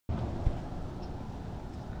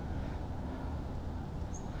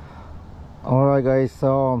Alright guys,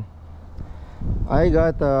 so I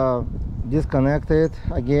got disconnected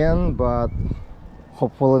again, but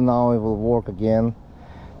hopefully now it will work again.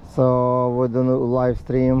 So with the live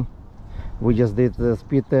stream we just did the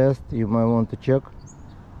speed test. You might want to check,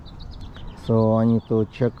 so I need to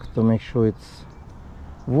check to make sure it's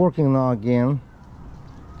working now again.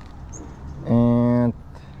 And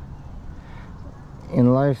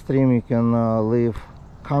in live stream you can leave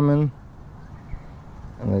comment.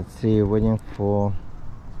 And let's see, waiting for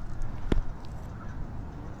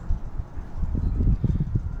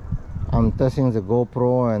I'm testing the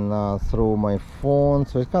GoPro and through my phone,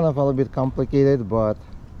 so it's kind of a little bit complicated, but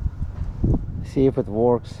see if it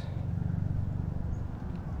works.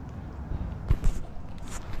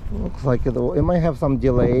 Looks like it might have some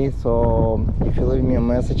delay, so if you leave me a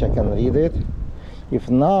message I can read it. If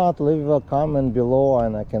not, leave a comment below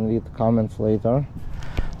and I can read comments later.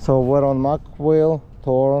 So we're on Mokwheel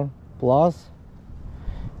Tor Plus,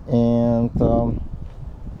 and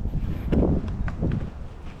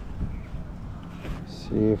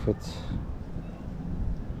see if it's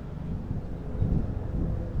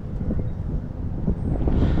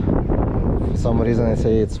for some reason I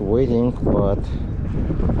say it's waiting, but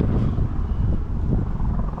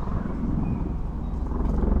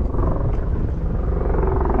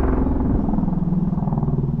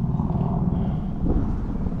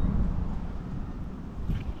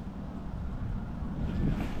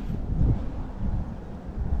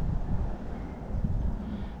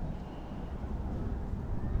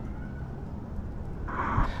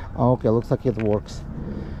okay, looks like it works.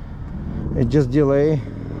 It just delay.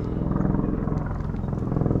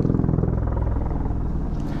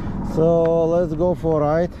 So let's go for a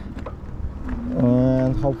ride,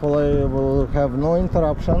 and hopefully we'll have no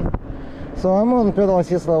interruption. So I'm on pedal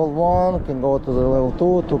assist level 1, can go to the level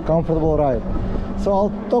 2 to comfortable ride. So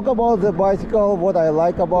I'll talk about the bicycle, what I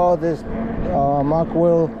like about this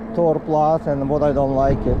Mokwheel Tor Plus and what I don't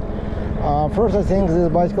like it. First, I think this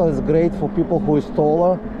bicycle is great for people who is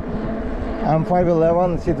taller. I'm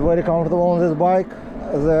 5'11", sit very comfortable on this bike.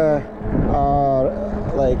 The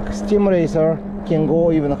like steam racer can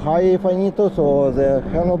go even higher if I need to, so the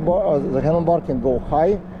handlebar can go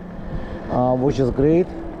high, which is great.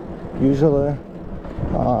 Usually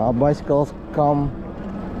bicycles come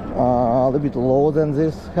a little bit lower than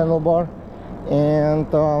this handlebar.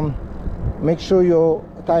 And make sure you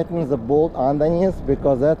tighten the bolt underneath,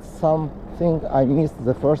 because that's something I missed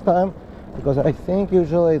the first time, because I think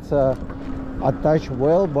usually it's attached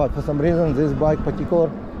well, but for some reason this bike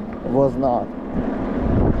particular was not.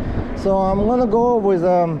 So I'm gonna go with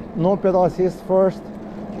no pedal assist first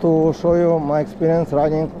to show you my experience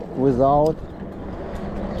riding without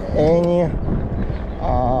any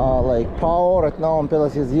like power. Right now on pedal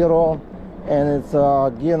assist 0, and it's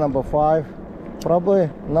gear number 5. Probably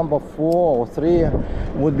number 4 or 3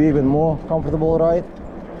 would be even more comfortable ride.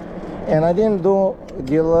 And I didn't do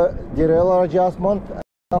derailleur adjustment.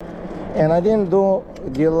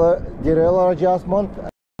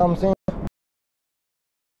 Something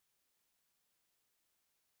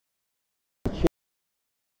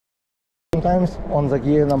sometimes on the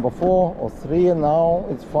gear number 4 or 3 now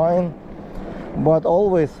it's fine. But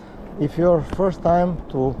always, if you're first time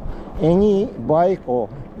to any bike or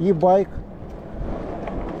e-bike,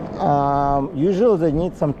 usually they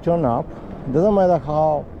need some turn up. Doesn't matter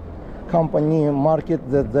how company market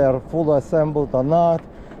that they're fully assembled or not.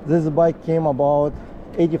 This bike came about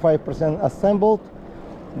 85% assembled,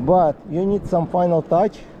 but you need some final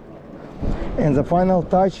touch, and the final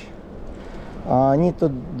touch need to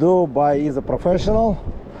do by either professional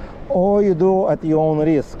or you do at your own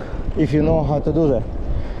risk if you know how to do that.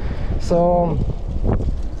 So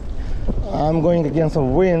I'm going against the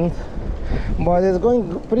wind, but it's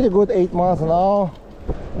going pretty good 8 miles an hour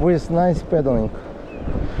with nice pedaling.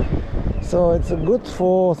 So it's good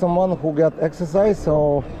for someone who got exercise,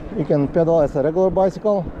 so you can pedal as a regular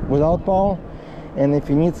bicycle without power, and if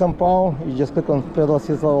you need some power you just click on pedal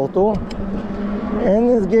assist level 2, and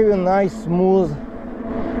it's giving nice smooth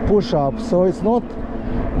push up. So it's not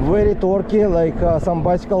very torquey like some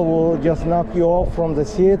bicycle will just knock you off from the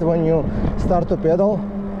seat when you start to pedal.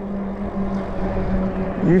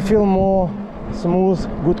 You feel more smooth,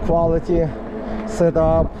 good quality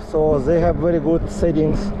setup, so they have very good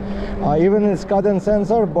settings. Even it's cadence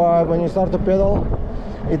sensor, but when you start to pedal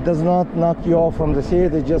it does not knock you off from the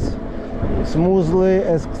seat, it just smoothly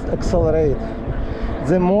accelerate.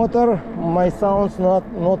 The motor might sound not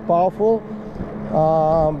powerful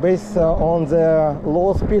based on the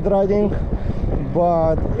low speed riding,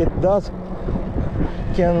 but it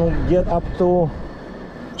can get up to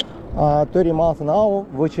 30 miles an hour,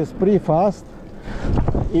 which is pretty fast.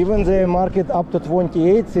 Even they market up to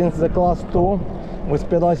 28, since the class 2 with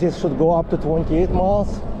pedal assist should go up to 28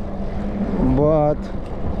 miles, but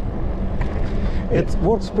it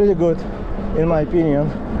works pretty good in my opinion.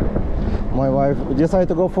 My wife decided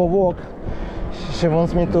to go for a walk. She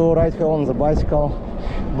wants me to ride her on the bicycle,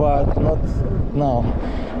 but not now,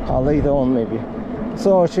 later on maybe.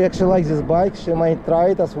 So she actually likes this bike, she might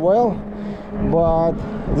try it as well. But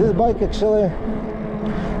this bike actually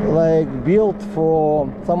like built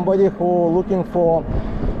for somebody who looking for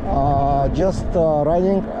just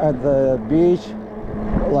riding at the beach,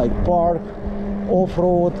 like park,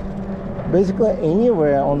 off-road, basically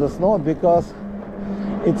anywhere on the snow, because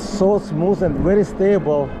it's so smooth and very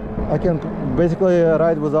stable. I can basically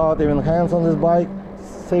ride without even hands on this bike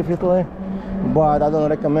safely, but I don't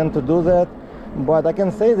recommend to do that. But I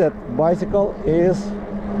can say that bicycle is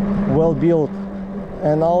well built,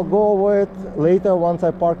 and I'll go over it later once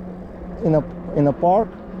I park in a park.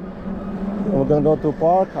 We're gonna go to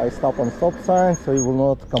park. I stop on stop sign, so you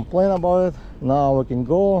will not complain about it. Now we can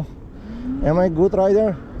go. Am I a good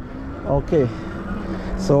rider? Okay,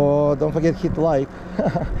 so don't forget hit like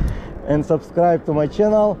and subscribe to my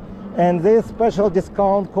channel. And this special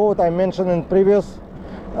discount code I mentioned in previous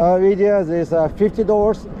videos is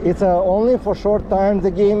 $50. It's only for short time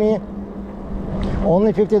they gave me,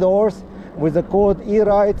 only $50 with the code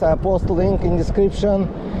eRides. I post link in description,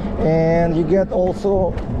 and you get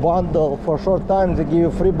also bundle for short time. They give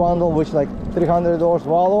you free bundle which like $300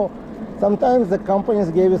 value. Sometimes the companies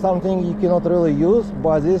give you something you cannot really use,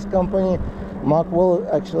 but this company Mokwheel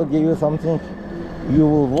actually give you something you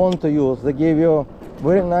will want to use. They give you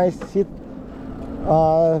very nice seat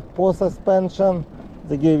post suspension.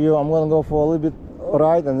 They give you, I'm gonna go for a little bit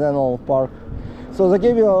ride and then I'll park. So they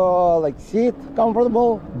give you like seat,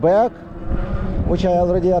 comfortable, back, which I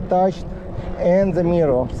already attached, and the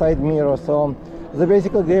mirror, side mirror. So they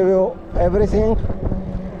basically give you everything,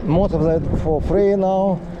 most of that for free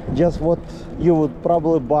now, just what you would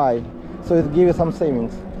probably buy. So it gives you some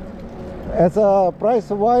savings. As a price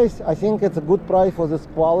wise, I think it's a good price for this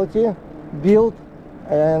quality build,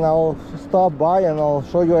 and I'll stop by and I'll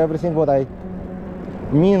show you everything what I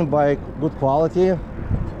mean by good quality.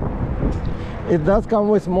 It does come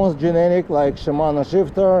with most generic like Shimano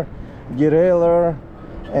shifter, derailleur,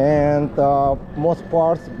 and most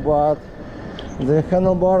parts, but the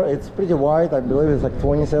handlebar, it's pretty wide. I believe it's like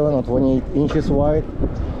 27 or 28 inches wide.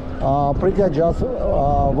 Pretty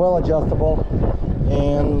well adjustable.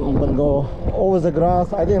 And I'm gonna go over the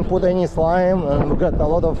grass. I didn't put any slime, and we got a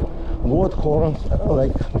lot of wood corn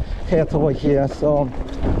like heads over here, so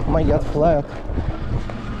might get flat.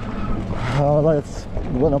 Let's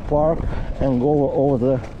gonna park and go over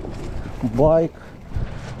the bike.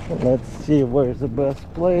 Let's see where's the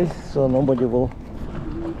best place so nobody will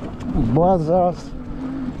bother us.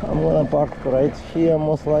 I'm gonna park right here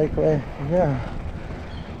most likely. Yeah,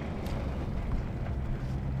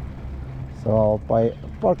 so I'll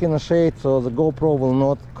park in the shade so the GoPro will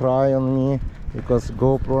not cry on me, because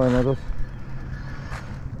GoPro,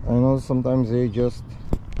 I know sometimes they just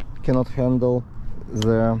cannot handle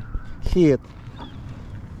the heat.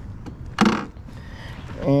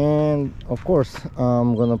 And of course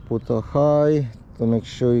I'm gonna put a hi to make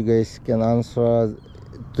sure you guys can answer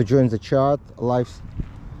to join the chat live.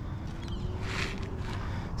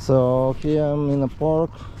 So here I'm in a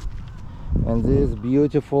park, and this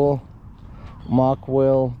beautiful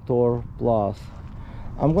Mokwheel Tor Plus.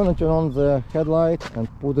 I'm gonna turn on the headlight and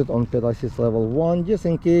put it on pedal assist level 1, just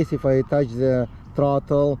in case if I touch the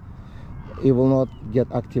throttle it will not get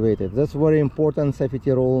activated. That's very important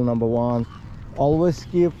safety rule number 1. Always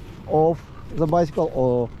keep off the bicycle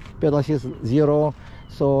or pedal assist 0,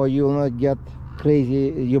 so you will not get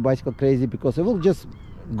crazy, your bicycle crazy, because it will just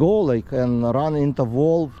go like and run into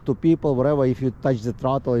wall, to people, wherever, if you touch the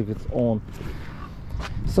throttle if it's on.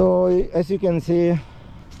 So as you can see,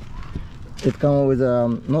 it comes with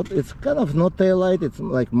a it's kind of not tail light, it's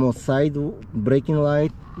like more side braking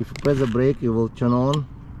light. If you press the brake it will turn on.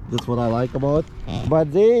 That's what I like about it.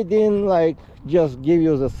 But they didn't like just give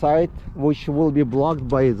you the side, which will be blocked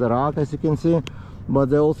by the rack, as you can see, but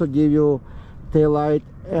they also give you tail light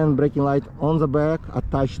and braking light on the back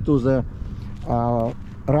attached to the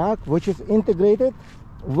rack, which is integrated.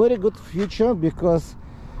 Very good feature, because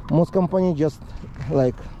most companies just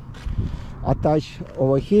like attach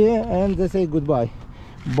over here and they say goodbye,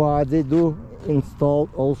 but they do install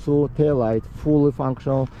also tail light, fully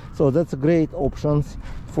functional. So that's a great options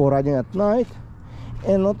for riding at night.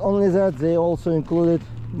 And not only that, they also included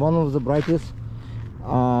one of the brightest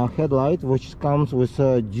headlight, which comes with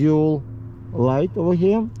a dual light over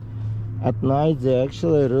here. At night they're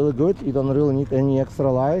actually really good. You don't really need any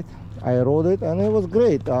extra light. I rode it and it was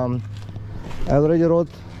great. I already rode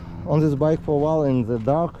on this bike for a while in the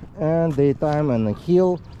dark and daytime and a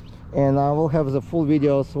hill, and I will have the full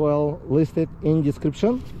video as well listed in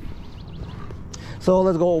description. So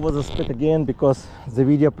let's go over the speed again, because the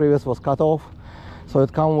video previous was cut off. So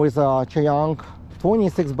it comes with a Chayang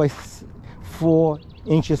 26 by 4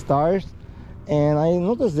 inches tires, and I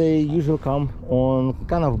noticed they usually come on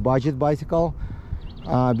kind of budget bicycle,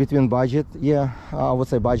 between budget, yeah, I would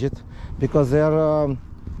say budget, because they're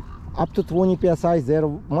up to 20 psi. They're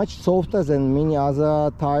much softer than many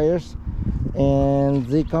other tires, and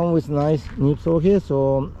they come with nice nips over here,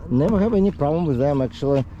 so never have any problem with them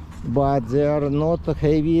actually. But they are not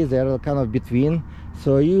heavy, they're kind of between,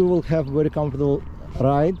 so you will have very comfortable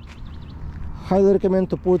ride. Highly recommend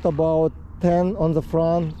to put about 10 on the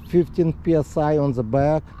front, 15 psi on the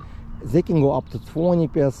back. They can go up to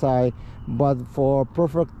 20 psi, but for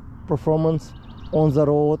perfect performance on the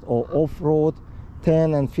road or off-road,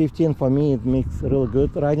 10 and 15 for me, it makes really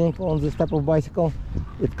good riding on this type of bicycle.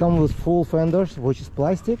 It comes with full fenders, which is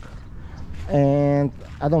plastic, and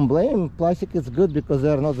I don't blame. Plastic is good because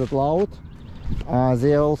they're not that loud.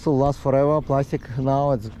 They also last forever. Plastic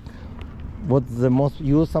now, it's what's the most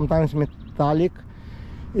used. Sometimes metallic,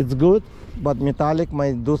 it's good, but metallic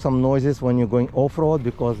might do some noises when you're going off-road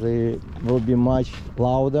because they will be much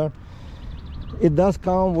louder. It does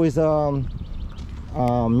come with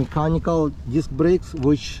mechanical disc brakes,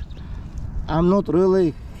 which I'm not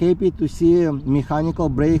really happy to see mechanical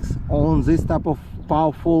brakes on this type of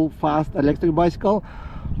powerful fast electric bicycle,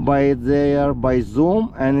 but they are by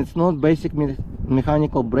Zoom, and it's not basic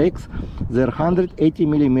mechanical brakes. They're 180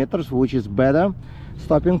 millimeters, which is better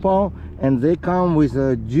stopping power, and they come with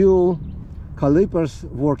dual calipers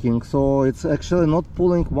working, so it's actually not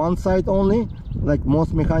pulling one side only like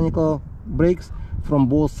most mechanical brakes, from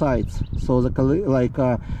both sides. So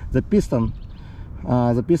the piston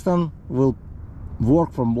will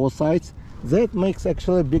work from both sides. That makes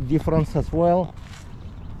actually a big difference as well.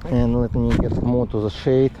 And let me get more to the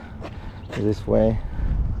shade this way.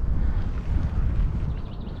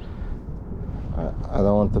 I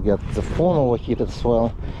don't want to get the phone overheated as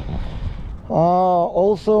well.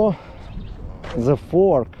 Also the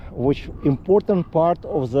fork, which important part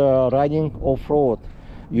of the riding off-road.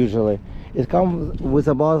 Usually it comes with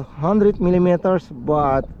about 100 millimeters,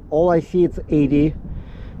 but all I see it's 80.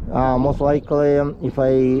 Most likely if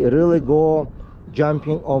I really go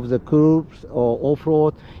jumping off the curbs or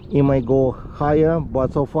off-road, it might go higher,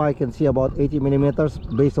 but so far I can see about 80 millimeters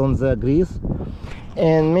based on the grease.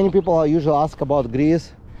 And many people usually ask about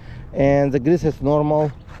grease, and the grease is normal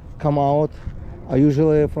come out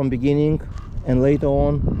usually from beginning, and later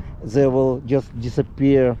on they will just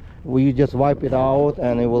disappear. You just wipe it out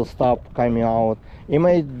and it will stop coming out. It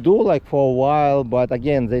may do like for a while, but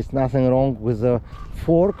again, there's nothing wrong with the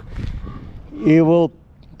fork. It will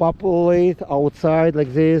populate outside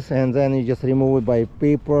like this, and then you just remove it by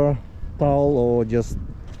paper towel or just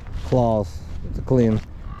cloth to clean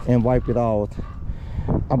and wipe it out.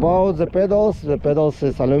 About the pedals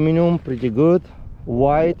is aluminum, pretty good,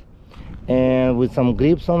 white, and with some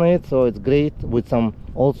grips on it, so it's great, with some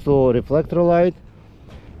also reflector light.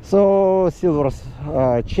 So silver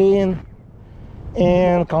chain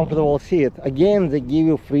and comfortable seat. Again, they give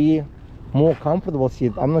you free more comfortable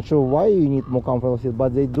seat. I'm not sure why you need more comfortable seat,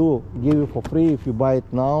 but they do give you for free if you buy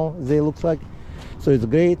it now. They looks like, so it's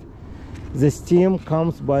great. The steam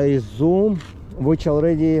comes by Zoom, which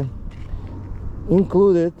already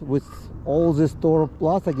included with all this Tor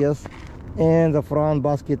Plus, I guess, and the front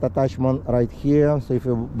basket attachment right here. So if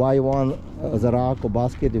you buy one, the rack or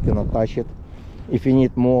basket, you can attach it if you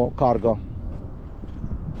need more cargo.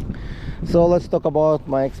 So let's talk about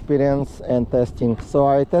my experience and testing. So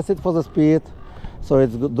I tested for the speed, so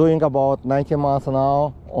it's doing about 90 miles an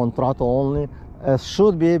hour on throttle only, as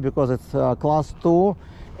should be, because it's class 2,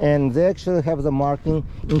 and they actually have the marking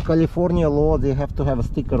in California law. They have to have a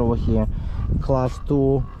sticker over here, class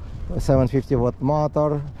 2, 750 watt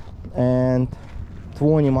motor and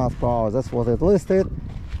 20 miles per hour. That's what it listed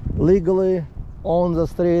legally on the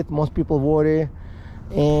street. Most people worry,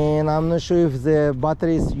 and I'm not sure if the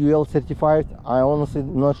battery is UL certified. I honestly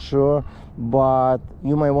not sure, but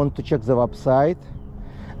you might want to check the website.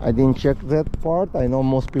 I didn't check that part. I know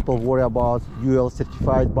most people worry about UL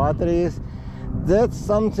certified batteries. That's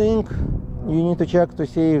something you need to check to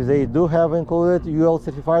see if they do have included UL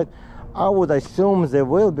certified. I would assume they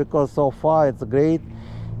will, because so far it's great.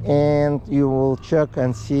 And you will check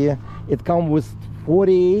and see it comes with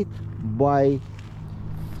 48 by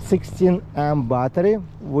 16 amp battery,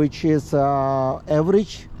 which is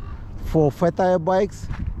average For fat tire bikes,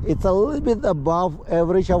 it's a little bit above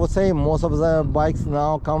average, I would say. Most of the bikes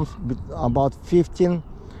now comes about 15,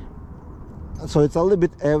 so it's a little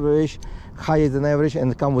bit average, higher than average,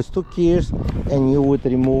 and it comes with 2 keys, and you would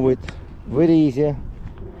remove it very easy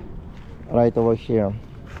right over here,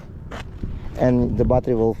 and the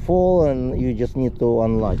battery will fall and you just need to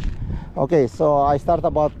unlatch. Okay, so I start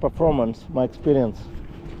about performance, my experience.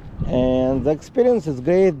 And the experience is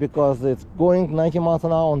great because it's going 90 miles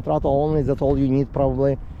an hour on throttle only. That's all you need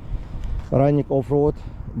probably running off-road,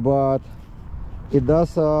 but it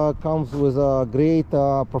does comes with a great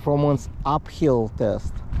performance uphill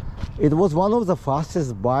test. It was one of the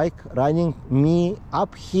fastest bike running me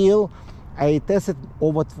uphill. I tested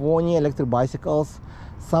over 20 electric bicycles.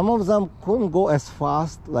 Some of them couldn't go as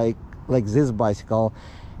fast like this bicycle,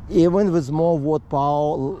 even with more watt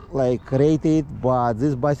power like rated, but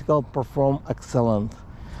this bicycle performed excellent.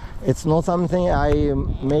 It's not something I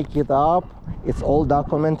make it up. It's all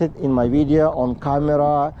documented in my video on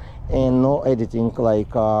camera and no editing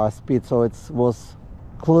like speed, so it was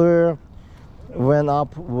clear, went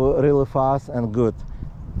up really fast and good,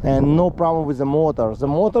 and no problem with the motor. The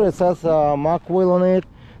motor, it says Mokwheel on it,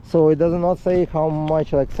 so it does not say how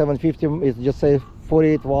much, like 750, it just says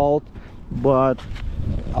 48 volt, but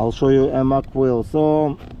I'll show you a Mokwheel.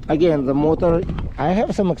 So again, the motor, I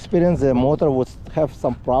have some experience. The motor would have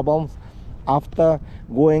some problems after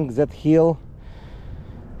going that hill.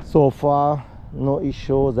 So far no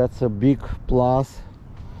issue. That's a big plus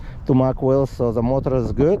to Mokwheel, so the motor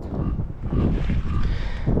is good.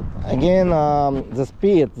 Again, the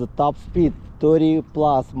speed, the top speed, 30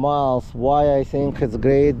 plus miles. Why I think it's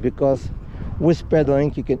great? Because with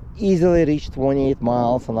pedaling you can easily reach 28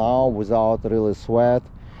 miles an hour without really sweat,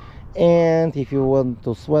 and if you want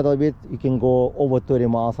to sweat a bit, you can go over 30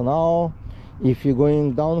 miles an hour. If you're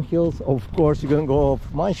going down hills, of course you can go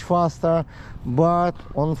much faster, but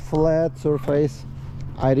on flat surface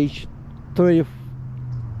I reached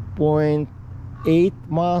 30.8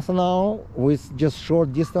 miles an hour with just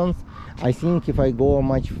short distance. I think if I go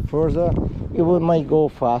much further it might go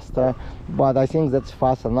faster, but I think that's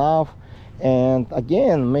fast enough. And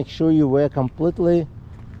again, make sure you wear completely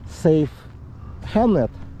safe helmet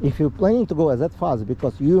if you're planning to go that fast,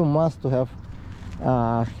 because you must have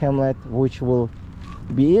a helmet which will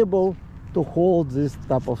be able to hold this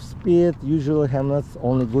type of speed. Usually helmets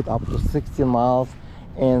only good up to 16 miles,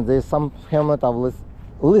 and there's some helmet, I'll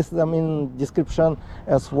list them in description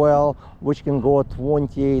as well, which can go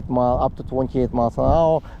 28 miles, up to 28 miles an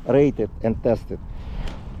hour, rated and tested.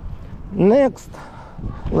 Next,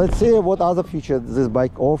 let's see what other features this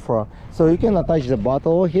bike offer. So you can attach the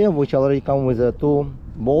bottle over here, which already come with 2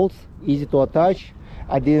 bolts, easy to attach.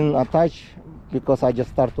 I didn't attach because I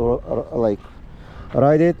just start to like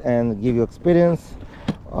ride it and give you experience.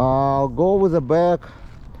 Go with the back,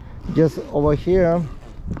 just over here.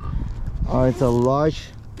 It's a large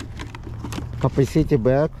capacity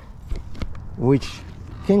bag which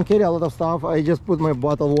can carry a lot of stuff. I just put my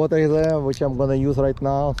bottled water there, which I'm gonna use right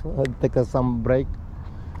now. Take some break,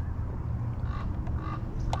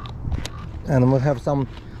 and we have some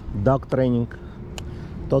dog training,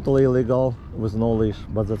 totally illegal with no leash,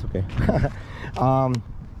 but that's okay.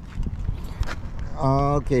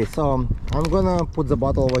 Okay, so I'm gonna put the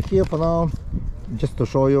bottle over here for now, just to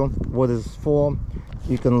show you what it's for.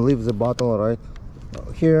 You can leave the bottle right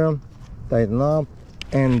here, tighten up,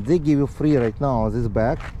 and they give you free right now this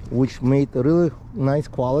bag, which made really nice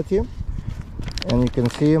quality. And you can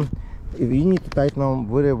see, if you need to tighten them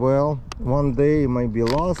very well, one day it might be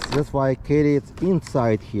lost. That's why I carry it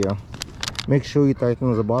inside here. Make sure you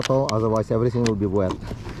tighten the bottle, otherwise everything will be wet.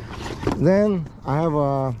 Then I have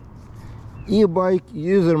a e-bike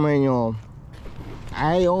user manual.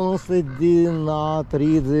 I honestly did not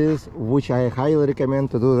read this, which I highly recommend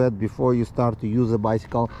to do that before you start to use a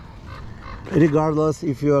bicycle, regardless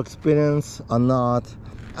if you're experienced or not.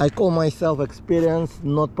 I call myself experienced,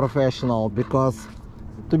 not professional, because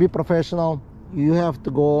to be professional you have to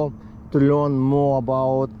go to learn more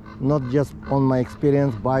about, not just on my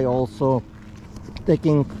experience, by also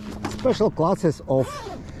taking special classes of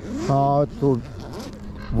how to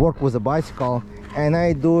work with a bicycle. And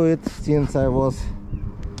I do it since I was,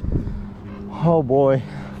 oh boy,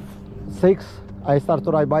 6. I started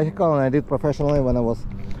to ride bicycle, and I did professionally when I was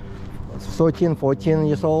 13, 14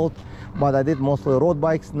 years old, but I did mostly road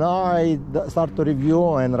bikes. Now I start to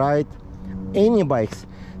review and ride any bikes.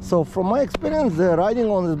 So from my experience, the riding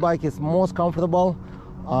on this bike is most comfortable.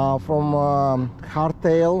 From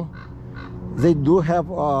hardtail, they do have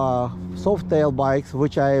soft tail bikes,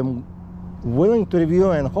 which I am willing to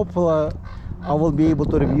review, and hopefully I will be able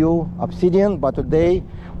to review Obsidian, but today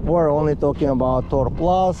we're only talking about Tor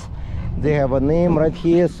Plus. They have a name right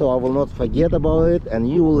here, so I will not forget about it, and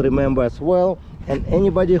you will remember as well. And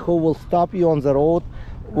anybody who will stop you on the road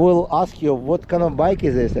will ask you what kind of bike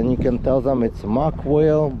is this, and you can tell them it's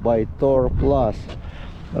Mokwheel by Tor Plus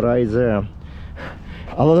right there.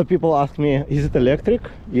 A lot of people ask me, is it electric?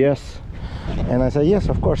 Yes. And I say yes,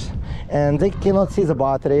 of course. And they cannot see the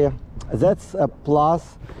battery. That's a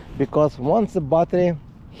plus, because once the battery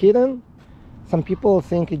hidden, some people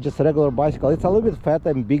think it's just a regular bicycle. It's a little bit fatter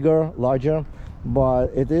and bigger, larger,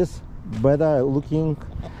 but it is better looking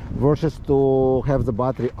versus to have the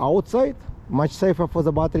battery outside. Much safer for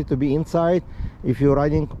the battery to be inside if you're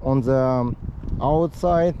riding on the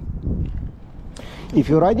outside. If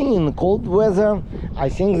you're riding in cold weather, I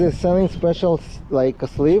think they're selling special like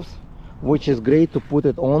sleeves, which is great to put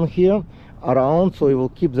it on here around, so it will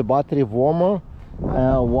keep the battery warmer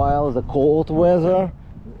while the cold weather.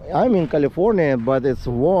 I'm in California, but it's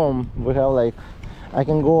warm. We have like, I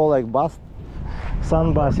can go like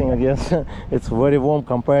sunbathing, I guess. It's very warm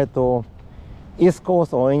compared to East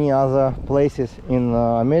Coast or any other places in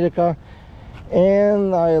America.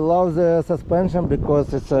 And I love the suspension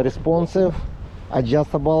because it's responsive,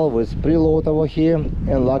 adjustable with preload over here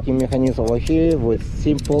and locking mechanism over here with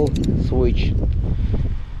simple switch.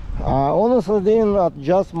 Honestly, didn't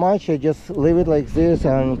adjust much. I just leave it like this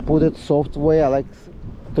and put it soft way. I like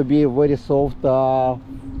to be a very soft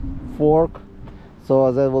fork,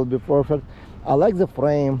 so that will be perfect. I like the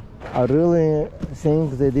frame. I really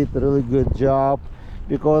think they did a really good job,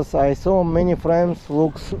 because I saw many frames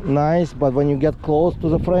looks nice, but when you get close to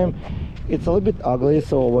the frame, it's a little bit ugly.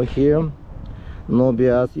 So over here, no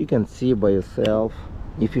BS, you can see by yourself.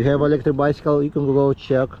 If you have electric bicycle, you can go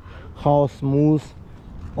check how smooth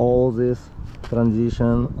all this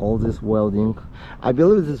transition, all this welding. I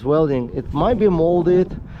believe this welding, it might be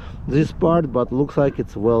molded, this part, but looks like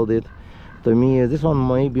it's welded to me. This one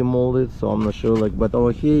might be molded, so I'm not sure, like, but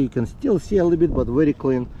over here you can still see a little bit, but very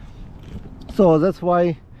clean. So that's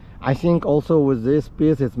why I think also with this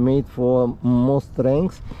piece it's made for more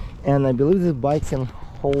strength, and I believe this bike can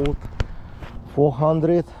hold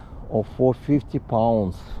 400 or 450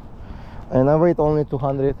 pounds, and I weigh only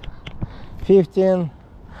 215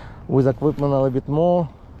 with equipment a little bit more.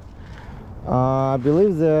 I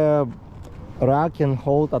believe the rack can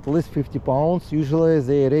hold at least 50 pounds. Usually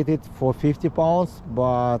they rate it for 50 pounds,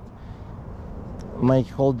 but might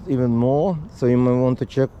hold even more, so you might want to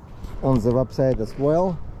check on the website as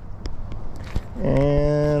well.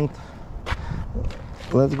 And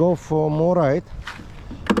let's go for more ride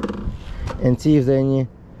and see if there any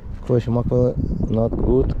question. Mokwheel not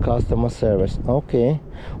good customer service. Okay,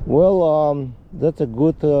 well, that's a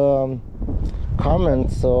good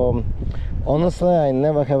comment. So honestly, I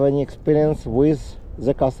never have any experience with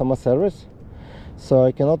the customer service, so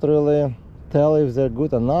I cannot really tell if they're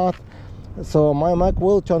good or not. So my mic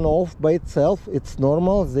will turn off by itself. It's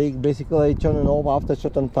normal. They basically turn it off after a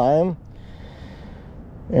certain time.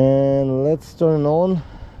 And let's turn it on.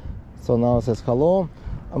 So now it says hello.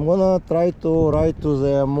 I'm gonna try to ride to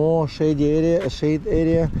the more shade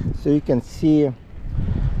area so you can see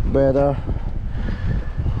better.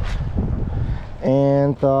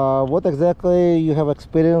 And what exactly you have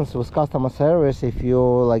experience with customer service, if you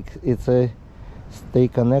like it's a stay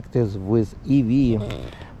connected with EV?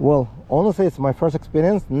 Well, honestly, it's my first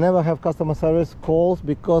experience. Never have customer service calls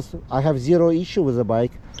because I have zero issue with the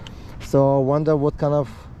bike, so I wonder what kind of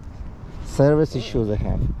service issues I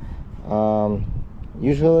have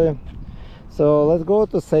usually. So let's go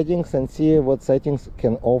to settings and see what settings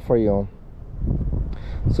can offer you.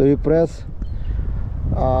 So you press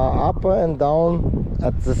up and down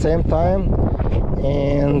at the same time,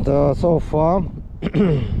 and so far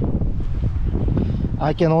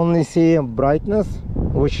I can only see brightness,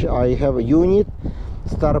 which I have a unit,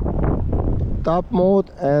 start top mode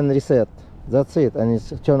and reset. That's it, and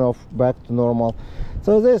it's turn off back to normal.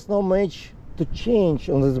 So there's no much to change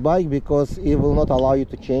on this bike because it will not allow you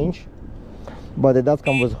to change, but it does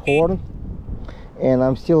come with horn, and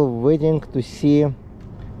I'm still waiting to see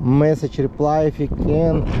message reply if you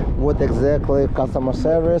can, what exactly customer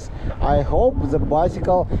service. I hope the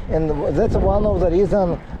bicycle, and that's one of the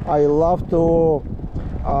reason I love to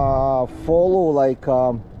follow, like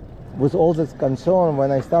with all this concern,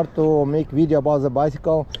 when I start to make video about the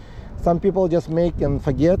bicycle, some people just make and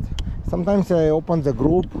forget. Sometimes I open the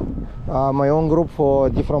group, my own group for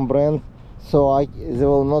different brand, so there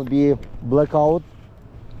will not be blackout.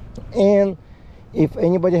 And if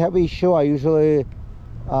anybody have issue, I usually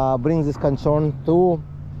bring this concern to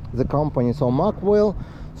the company. So Mokwheel,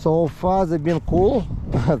 so far they've been cool.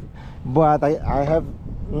 but I have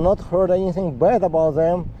not heard anything bad about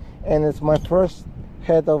them, and it's my first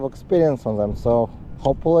head of experience on them, so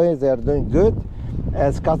hopefully they are doing good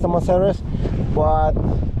as customer service. But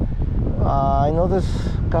I know this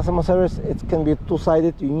customer service, it can be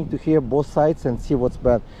two-sided. You need to hear both sides and see what's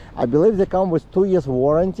bad. I believe they come with 2 years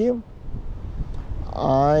warranty.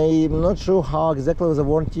 I'm not sure how exactly the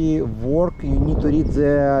warranty work. You need to read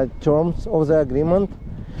the terms of the agreement,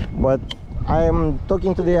 but I am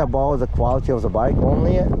talking today about the quality of the bike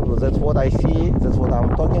only. That's what I see, that's what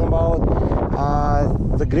I'm talking about.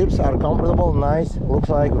 The grips are comfortable, nice, looks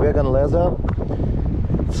like vegan leather.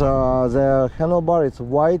 So the handlebar is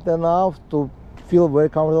wide enough to feel very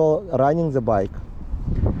comfortable riding the bike.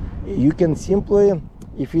 You can simply,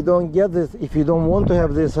 if you don't get this, if you don't want to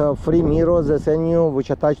have this free mirror they send you which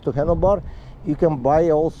attach to handlebar, you can buy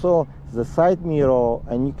also the side mirror,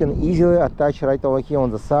 and you can easily attach right over here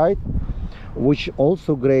on the side, which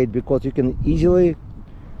also great because you can easily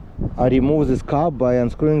remove this cap by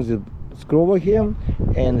unscrewing the screw over here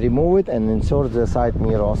and remove it and insert the side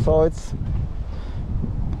mirror. So it's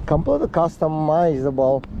completely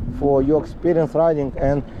customizable for your experience riding.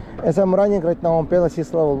 And as I'm riding right now on pedal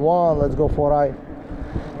assist level 1, let's go for a ride.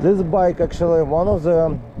 This bike actually one of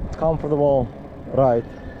the comfortable ride.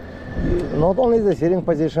 Not only the sitting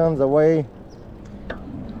position, the way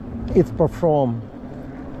it's performed.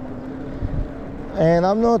 And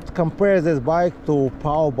I'm not comparing this bike to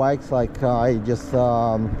power bikes like I just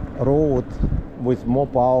rode with more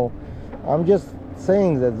power. I'm just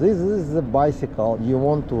saying that this is a bicycle you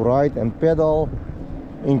want to ride and pedal,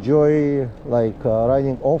 enjoy, like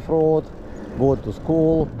riding off-road, go to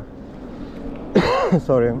school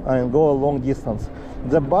sorry, and go a long distance.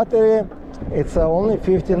 The battery, it's only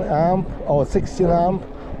 15 amp or 16 amp,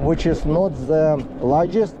 which is not the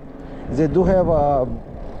largest. They do have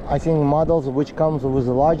I think models which comes with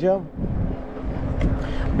larger,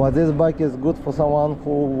 but this bike is good for someone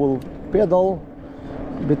who will pedal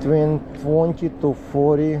between 20 to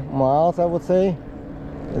 40 miles. I would say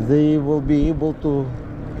they will be able to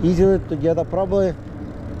easily to get probably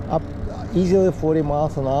up easily 40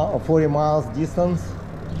 miles an hour or 40 miles distance,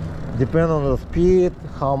 depending on the speed,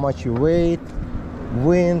 how much you weigh,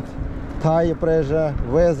 wind, tire pressure,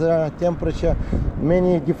 weather, temperature,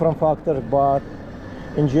 many different factors. But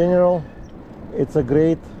in general, it's a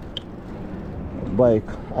great bike.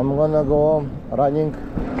 I'm gonna go running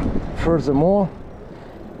furthermore,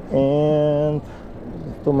 and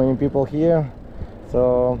too many people here,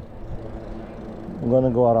 so I'm gonna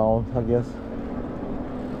go around, I guess.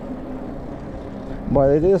 But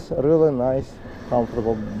it is a really nice,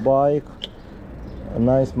 comfortable bike. A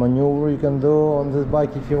nice maneuver you can do on this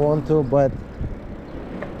bike if you want to, but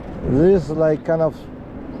this is like kind of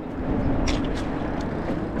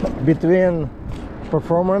between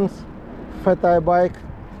performance fat tire bike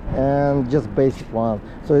and just basic one.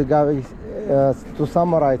 So it got to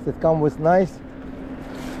summarize, it comes with nice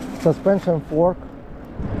suspension fork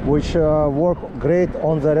which work great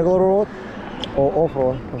on the regular road or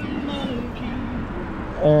off-road,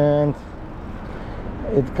 and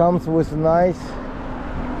it comes with nice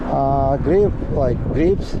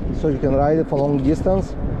grips so you can ride it for long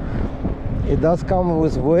distance. It does come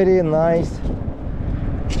with very nice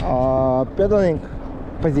pedaling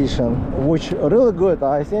position, which really good.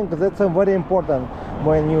 I think that's very important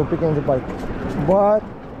when you're picking the bike. But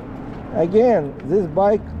again, this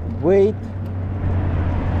bike weight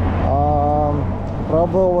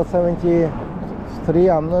probably over 73.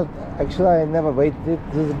 I'm not actually, I never weighted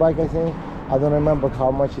this bike. I think I don't remember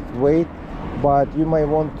how much it weighed, but you might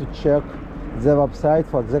want to check the website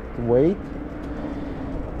for exact weight.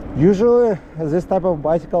 Usually this type of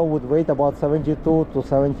bicycle would weigh about 72 to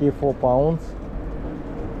 74 pounds,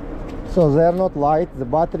 so they're not light. The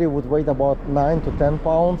battery would weigh about 9 to 10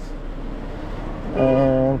 pounds,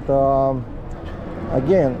 and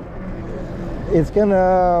again, it's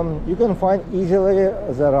you can find easily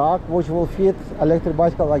the rack which will fit electric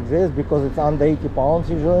bicycle like this, because it's under 80 pounds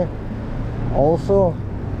usually. Also,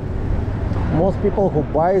 most people who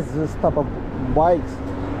buy this type of bikes,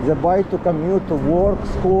 they buy to commute to work,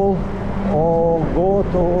 school, or go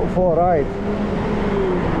for a ride.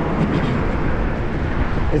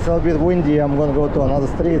 It's a little bit windy. I'm gonna go to another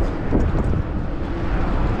street.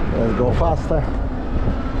 Let's go faster.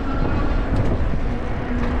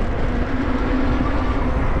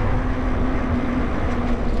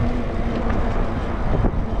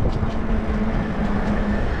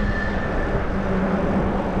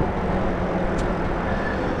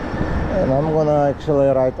 And I'm gonna actually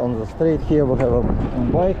ride on the street. Here we have a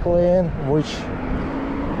bike lane, which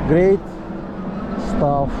great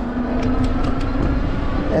stuff.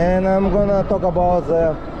 And I'm gonna talk about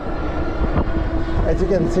the, as you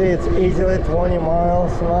can see, it's easily 20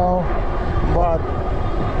 miles now, but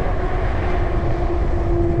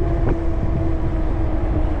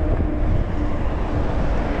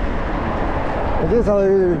it is a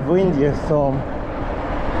little bit windy, so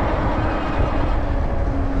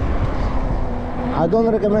I don't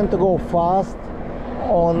recommend to go fast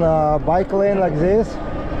on a bike lane like this.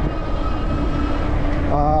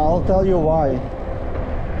 I'll tell you why.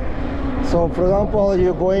 So for example,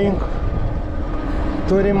 you're going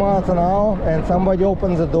 20 miles an hour and somebody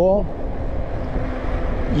opens the door,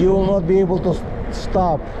 you will not be able to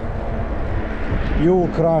stop. You will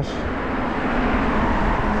crash.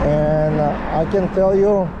 And I can tell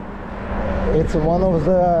you, it's one of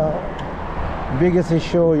the biggest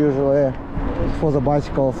issue usually for the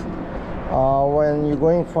bicycles. When you're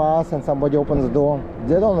going fast and somebody opens the door,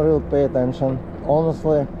 they don't really pay attention.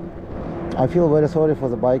 Honestly, I feel very sorry for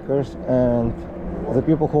the bikers and the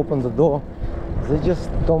people who open the door. They just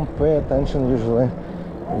don't pay attention usually.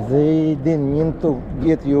 They didn't mean to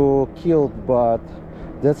get you killed, but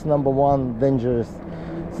that's number one dangerous.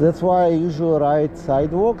 So that's why I usually ride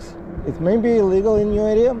sidewalks. It may be illegal in your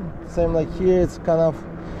area, same like here, it's kind of,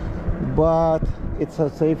 but it's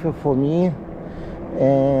safer for me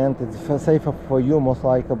and it's safer for you most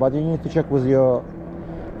likely. But you need to check with your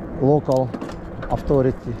local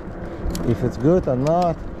authority if it's good or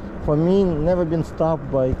not. For me, never been stopped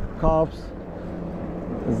by cops.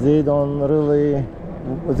 They don't really,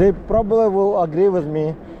 they probably will agree with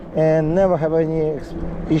me and never have any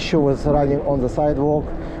issue with riding on the sidewalk.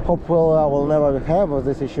 Hopefully I will never have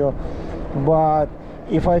this issue, but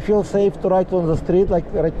if I feel safe to ride on the street like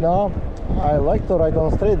right now, I like to ride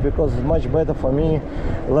on the street because it's much better for me,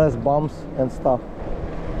 less bumps and stuff.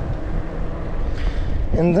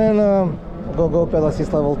 And then go pedal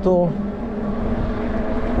assist level 2.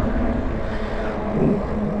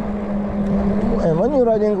 And when you're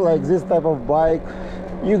riding like this type of bike,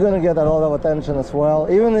 you're gonna get a lot of attention as well.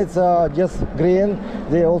 Even it's just green,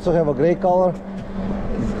 they also have a gray color.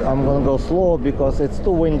 I'm gonna go slow because it's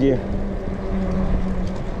too windy.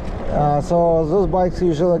 So those bikes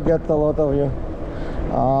usually get a lot of you.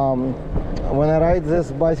 When I ride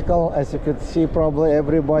this bicycle, as you could see, probably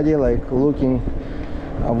everybody like looking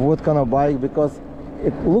what kind of bike, because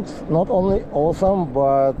it looks not only awesome,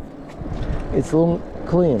 but it's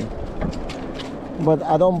clean. But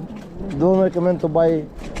I don't recommend to buy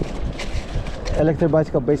electric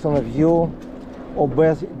bicycle based on a review or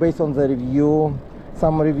based on the review.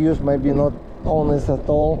 Some reviews might be not honest at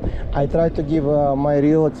all. I try to give my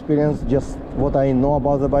real experience, just what I know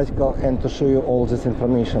about the bicycle, and to show you all this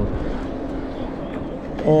information.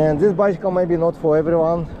 And this bicycle might be not for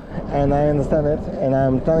everyone, and I understand it, and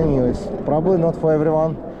I'm telling you, it's probably not for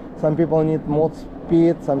everyone. Some people need more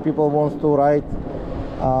speed, some people want to ride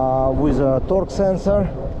with a torque sensor,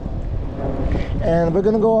 and we're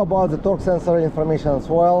gonna go about the torque sensor information as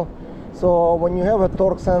well. So when you have a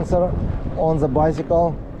torque sensor on the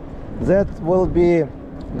bicycle, that will be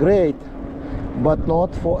great, but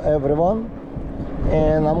not for everyone,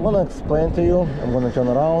 and I'm gonna explain to you. I'm gonna turn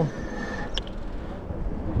around.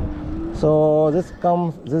 So this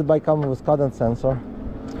bike comes with cadence sensor.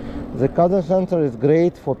 The cadence sensor is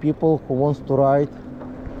great for people who wants to ride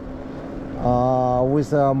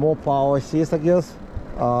with more power assist, I guess.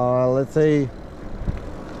 Let's say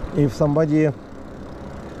if somebody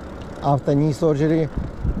after knee surgery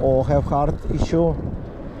or have heart issue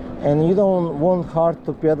and you don't want hard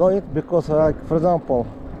to pedal it, because like for example,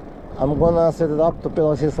 I'm gonna set it up to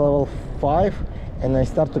pedal assist level 5 and I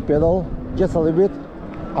start to pedal just a little bit.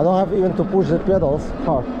 I don't have even to push the pedals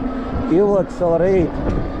hard. It will accelerate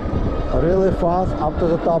really fast up to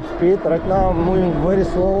the top speed. Right now I'm moving very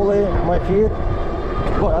slowly my feet,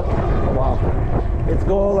 but wow, it's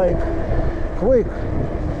go like quick,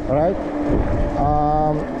 right?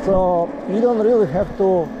 So you don't really have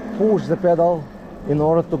to push the pedal in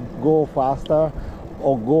order to go faster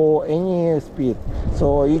or go any speed.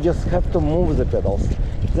 So you just have to move the pedals.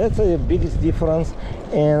 That's the biggest difference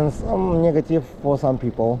and some negative for some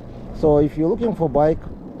people. So if you're looking for bike,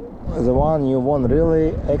 the one you want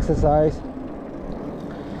really exercise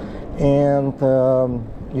and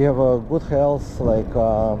you have a good health, like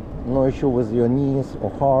no issue with your knees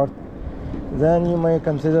or heart, then you may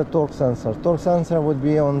consider torque sensor. Torque sensor would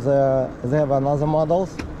be on they have another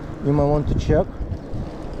models you might want to check.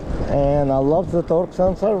 And I love the torque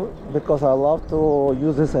sensor because I love to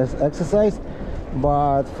use this as exercise.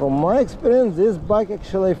 But from my experience, this bike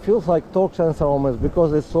actually feels like torque sensor almost,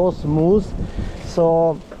 because it's so smooth.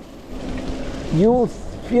 So you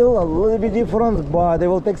feel a little bit different, but it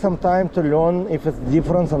will take some time to learn if it's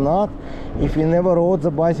different or not. If you never rode the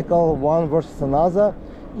bicycle one versus another,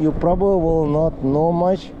 you probably will not know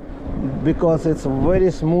much, because it's very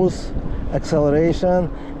smooth acceleration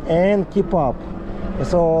and keep up.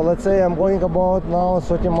 So let's say I'm going about now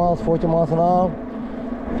 30 miles, 40 miles an hour.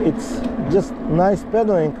 It's just nice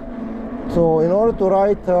pedaling. So in order to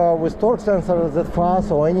ride with torque sensor that fast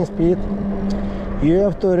or any speed, you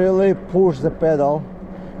have to really push the pedal.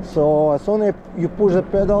 So as soon as you push the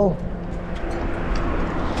pedal,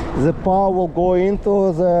 the power will go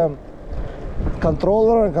into the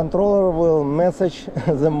controller, and controller will message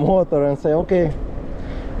the motor and say, okay,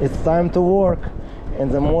 it's time to work, and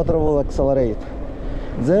the motor will accelerate.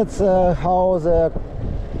 That's how the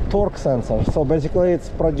torque sensor. So basically it's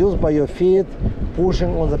produced by your feet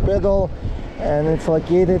pushing on the pedal, and it's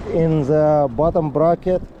located in the bottom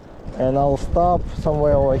bracket. And I'll stop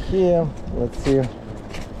somewhere over here, let's see,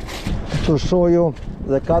 to show you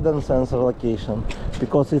the cadence sensor location,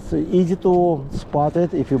 because it's easy to spot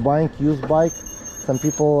it if you're buying used bike. Some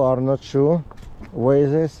people are not sure where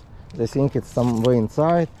is this. They think it's somewhere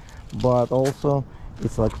inside, but also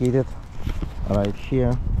it's located right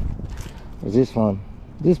here. This one,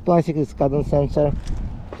 this plastic is cadence sensor.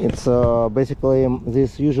 It's basically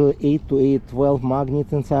this usually 8 to 812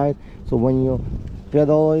 magnets inside, so when you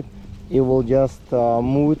pedal it, it will just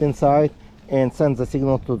move it inside and send the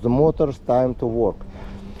signal to the motors, time to work.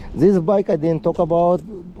 This bike I didn't talk about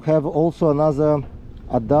have also another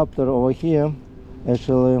adapter over here,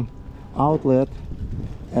 actually outlet,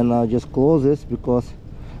 and I'll just close this because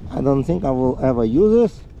I don't think I will ever use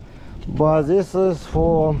this. But this is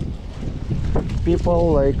for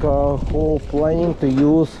people like who planning to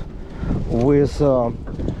use with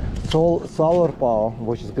solar power,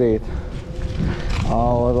 which is great.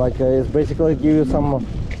 It's basically give you some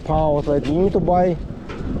power. Like you need to buy,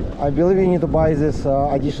 I believe you need to buy this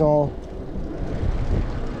additional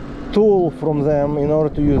tool from them in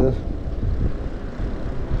order to use it.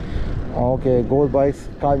 Okay, gold bikes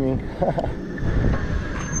coming.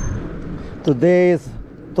 Today is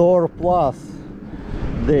Tor Plus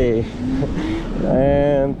day,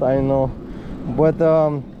 and I know, but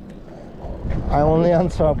I only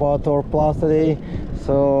answer about Tor Plus today.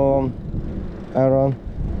 So Aaron,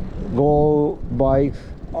 gold bikes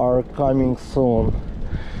are coming soon,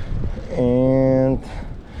 and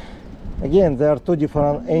again, they are two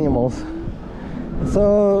different animals.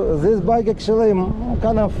 So this bike actually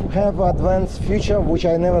kind of have advanced feature which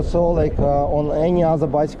I never saw like on any other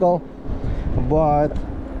bicycle, but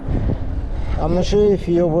I'm not sure if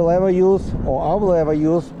you will ever use or I will ever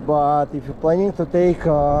use. But if you're planning to take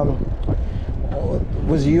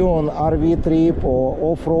with you on RV trip or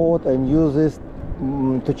off-road and use this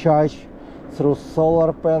to charge through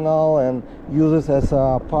solar panel and use this as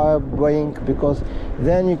a power bank, because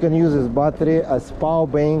then you can use this battery as power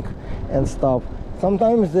bank and stuff.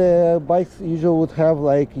 Sometimes the bikes usually would have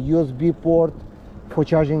like USB port for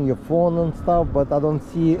charging your phone and stuff, but I don't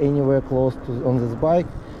see anywhere close to on this bike,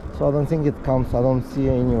 so I don't think it comes. I don't see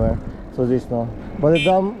anywhere. So this no, but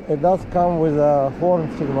it does come with a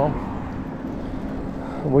horn signal,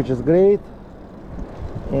 which is great.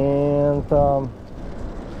 And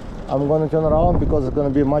I'm gonna turn around because it's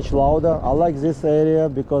gonna be much louder. I like this area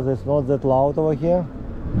because it's not that loud over here,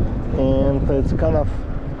 and it's kind of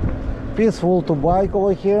peaceful to bike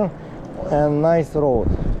over here and nice road.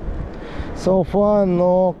 So far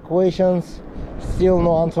no questions, still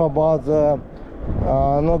no answer about the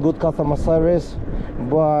no good customer service,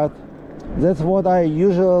 but that's what I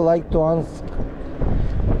usually like to ask,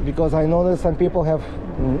 because I know that some people have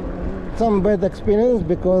some bad experience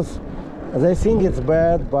because they think it's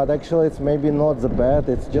bad, but actually it's maybe not the bad,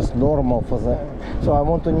 it's just normal for them. So I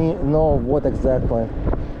want to know what exactly.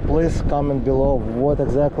 Please comment below what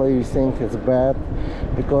exactly you think is bad,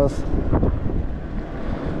 because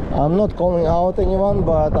I'm not calling out anyone,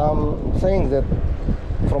 but I'm saying that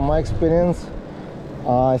from my experience,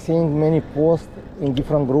 I think many posts in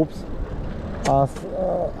different groups.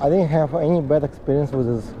 I didn't have any bad experience with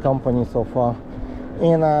this company so far,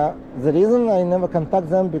 and the reason I never contact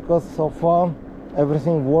them because so far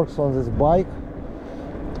everything works on this bike,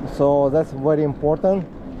 so that's very important.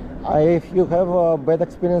 If you have a bad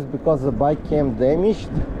experience because the bike came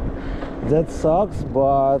damaged, that sucks,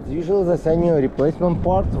 but usually they send you a replacement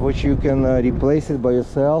part which you can replace it by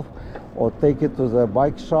yourself or take it to the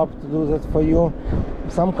bike shop to do that for you.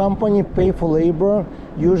 Some company pay for labor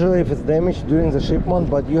usually if it's damaged during the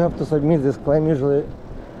shipment, but you have to submit this claim usually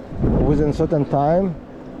within certain time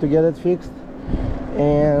to get it fixed.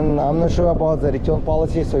 And I'm not sure about the return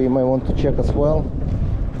policy, so you might want to check as well.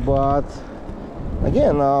 But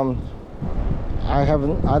again,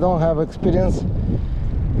 I don't have experience,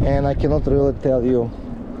 and I cannot really tell you.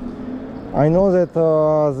 I know that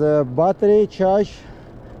the battery charge,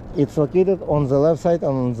 it's located on the left side,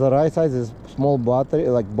 and on the right side is small battery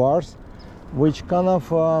like bars, which kind of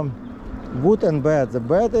good and bad. The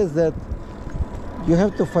bad is that you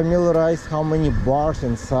have to familiarize how many bars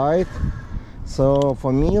inside. So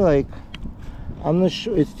for me, like, I'm not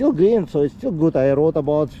sure, it's still green, so it's still good. I wrote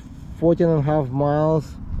about 14.5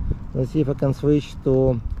 miles. Let's see if I can switch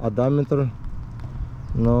to odometer.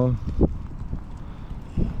 No.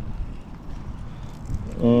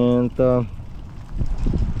 And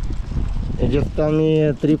it just tell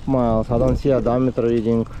me trip miles. I don't see odometer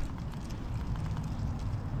reading.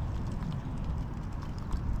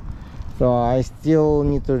 So I still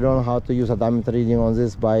need to learn how to use odometer reading on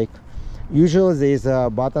this bike. Usually there is a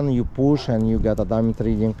button you push and you get odometer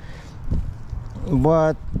reading.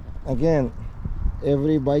 But again,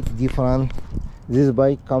 every bike different. This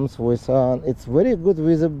bike comes with it's very good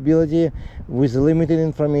visibility with limited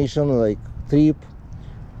information like trip,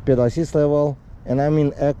 pedal assist level, and I'm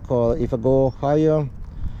in eco. If I go higher,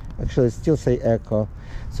 actually it still say eco.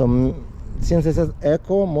 So since it says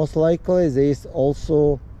eco, most likely there is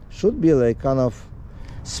also should be like kind of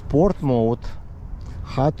sport mode.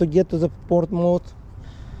 How to get to the sport mode,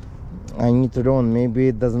 I need to learn. Maybe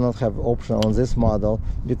it does not have option on this model,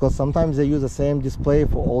 because sometimes they use the same display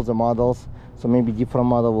for all the models, so maybe different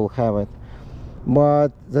model will have it.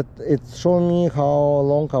 But that it's showing me how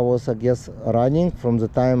long I was, I guess, running from the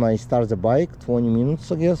time I start the bike, 20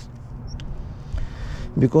 minutes I guess,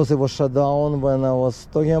 because it was shut down when I was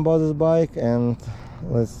talking about this bike. And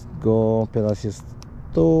let's go pedal assist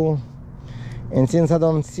 2. And since I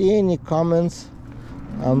don't see any comments,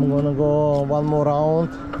 I'm gonna go one more round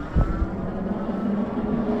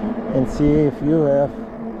and see if you have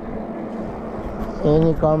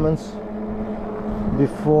any comments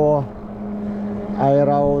before I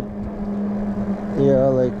route here,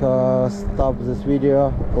 like stop this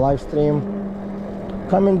video live stream.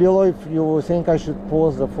 Comment below if you think I should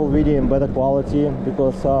post the full video in better quality,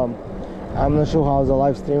 because I'm not sure how the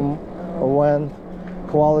live stream went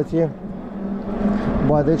quality,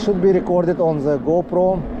 but it should be recorded on the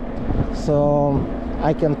GoPro, so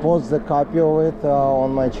I can post the copy of it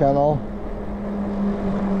on my channel.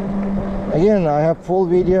 Again, I have full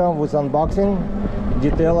video with unboxing,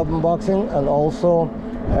 detailed unboxing, and also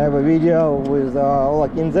I have a video with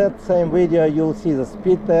like in that same video you'll see the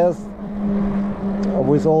speed test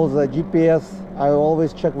with all the GPS. I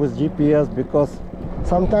always check with GPS because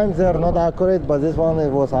sometimes they are not accurate, but this one it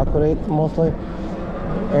was accurate mostly.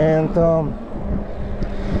 And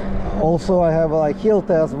also I have like hill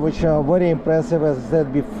tests, which are very impressive. As I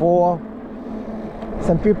said before,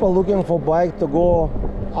 some people looking for bike to go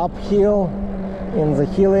uphill in the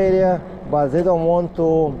hill area, but they don't want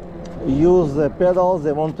to use the pedals,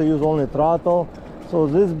 they want to use only throttle. So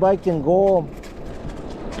this bike can go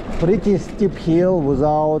pretty steep hill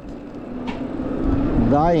without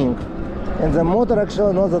dying. And the motor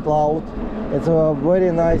actually not that loud. It's a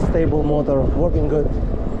very nice stable motor, working good.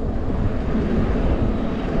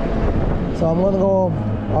 So I'm gonna go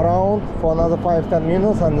around for another 5-10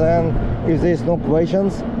 minutes, and then if there's no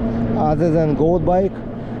questions other than goat bike,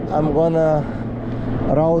 I'm gonna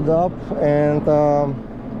round up. And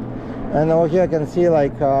over here I can see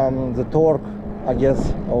like the torque, I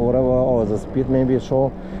guess, or whatever, or the speed maybe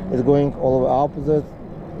show is going all the way opposite.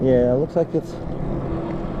 Yeah, it looks like it's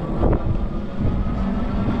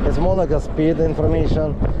more like a speed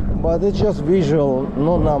information, but it's just visual,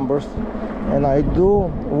 no numbers. And I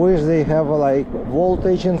do wish they have like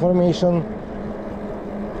voltage information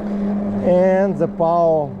and the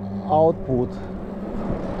power output,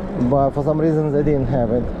 but for some reason they didn't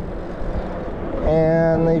have it.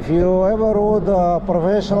 And if you ever rode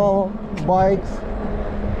professional bikes,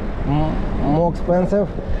 more expensive,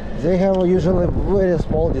 they have usually very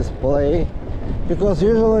small display, because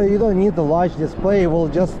usually you don't need a large display. It will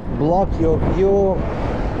just block your view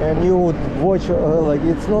and you would watch like,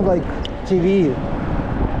 it's not like TV.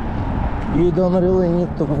 You don't really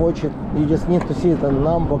need to watch it, you just need to see the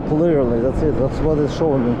number clearly. That's it, that's what it's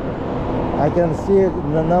showing me. I can see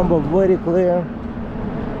the number very clear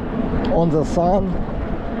on the sun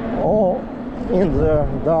or in the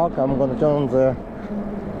dark. I'm gonna turn the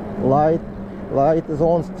light is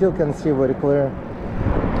on, still can see very clear,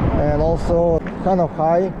 and also kind of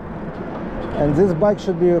high. And this bike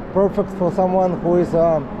should be perfect for someone who is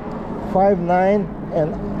 5'9"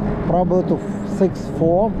 and probably to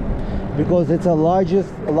 6'4", because it's a large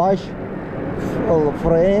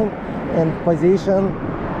frame and position,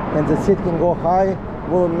 and the seat can go high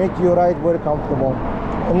will make you ride very comfortable,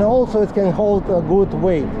 and also it can hold a good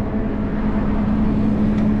weight.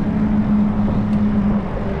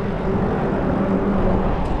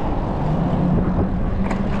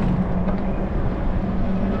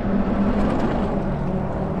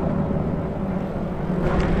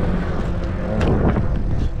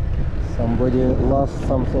 Somebody lost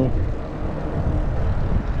something.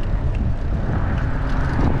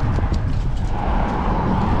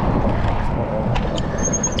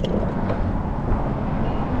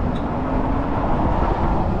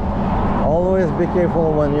 Always be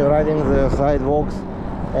careful when you're riding the sidewalks,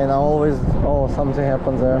 and always, oh, something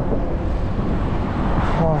happens there.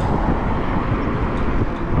 Oh.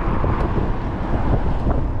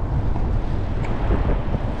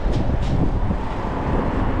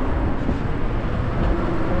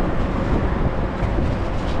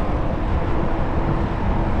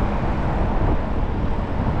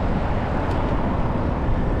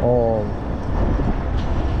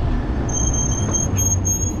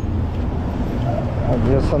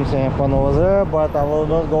 There's something happened over there, but I will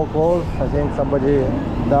not go close. I think somebody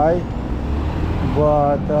died,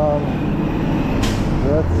 but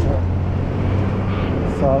that's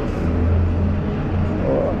sucks.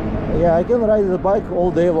 Yeah, I can ride the bike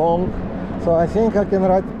all day long, so I think I can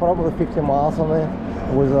ride probably 50 miles on it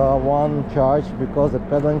with one charge, because the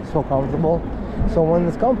pedaling is so comfortable. So when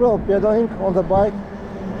it's comfortable pedaling on the bike,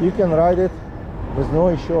 you can ride it with no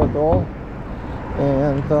issue at all.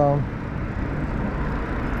 And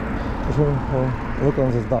look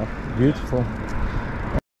on this dog, beautiful.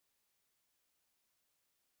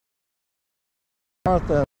 Not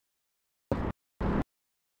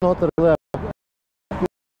really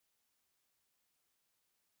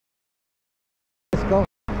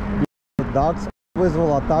dogs always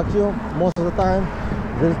will attack you most of the time.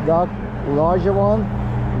 This dog, larger one,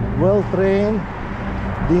 well trained,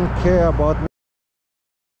 didn't care about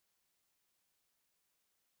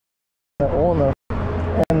the owner.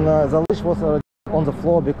 And the leash was on the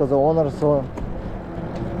floor because the owner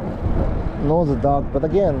knows the dog. But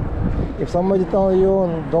again, if somebody tells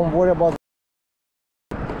you don't worry about it,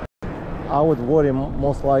 I would worry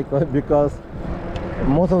most likely, because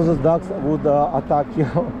most of the dogs would attack you.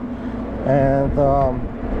 And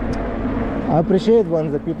I appreciate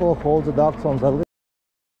when the people hold the dogs on the leash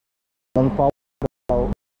on power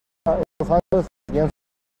against,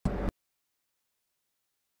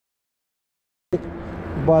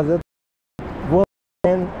 but it will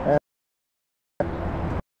end, and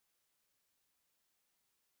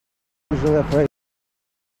usually afraid.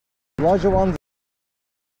 Larger ones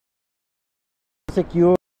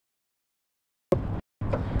secure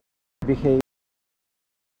behave.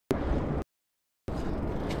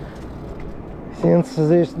 Since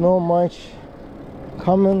there's no much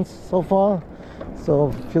comments so far,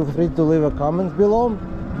 so feel free to leave a comment below.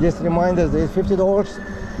 Just reminder, there is $50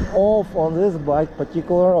 off on this bike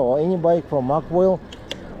particular, or any bike from Mokwheel.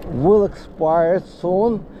 Will expire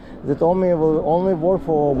soon. They told me it will only work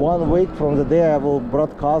for 1 week from the day I will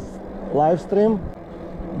broadcast live stream,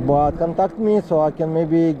 but contact me so I can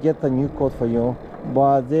maybe get a new code for you.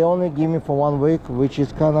 But they only give me for 1 week, which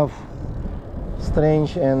is kind of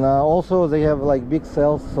strange. And also they have like big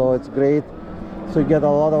sales, so it's great, so you get a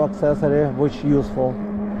lot of accessory, which is useful.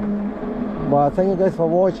 But thank you guys for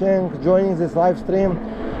watching, joining this live stream.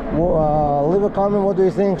 Leave a comment, what do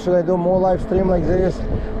you think? Should I do more live stream like this,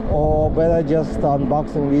 or better just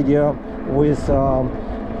unboxing video with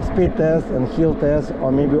speed test and hill test,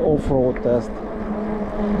 or maybe off-road test?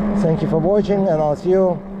 Thank you for watching, and I'll see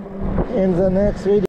you in the next video.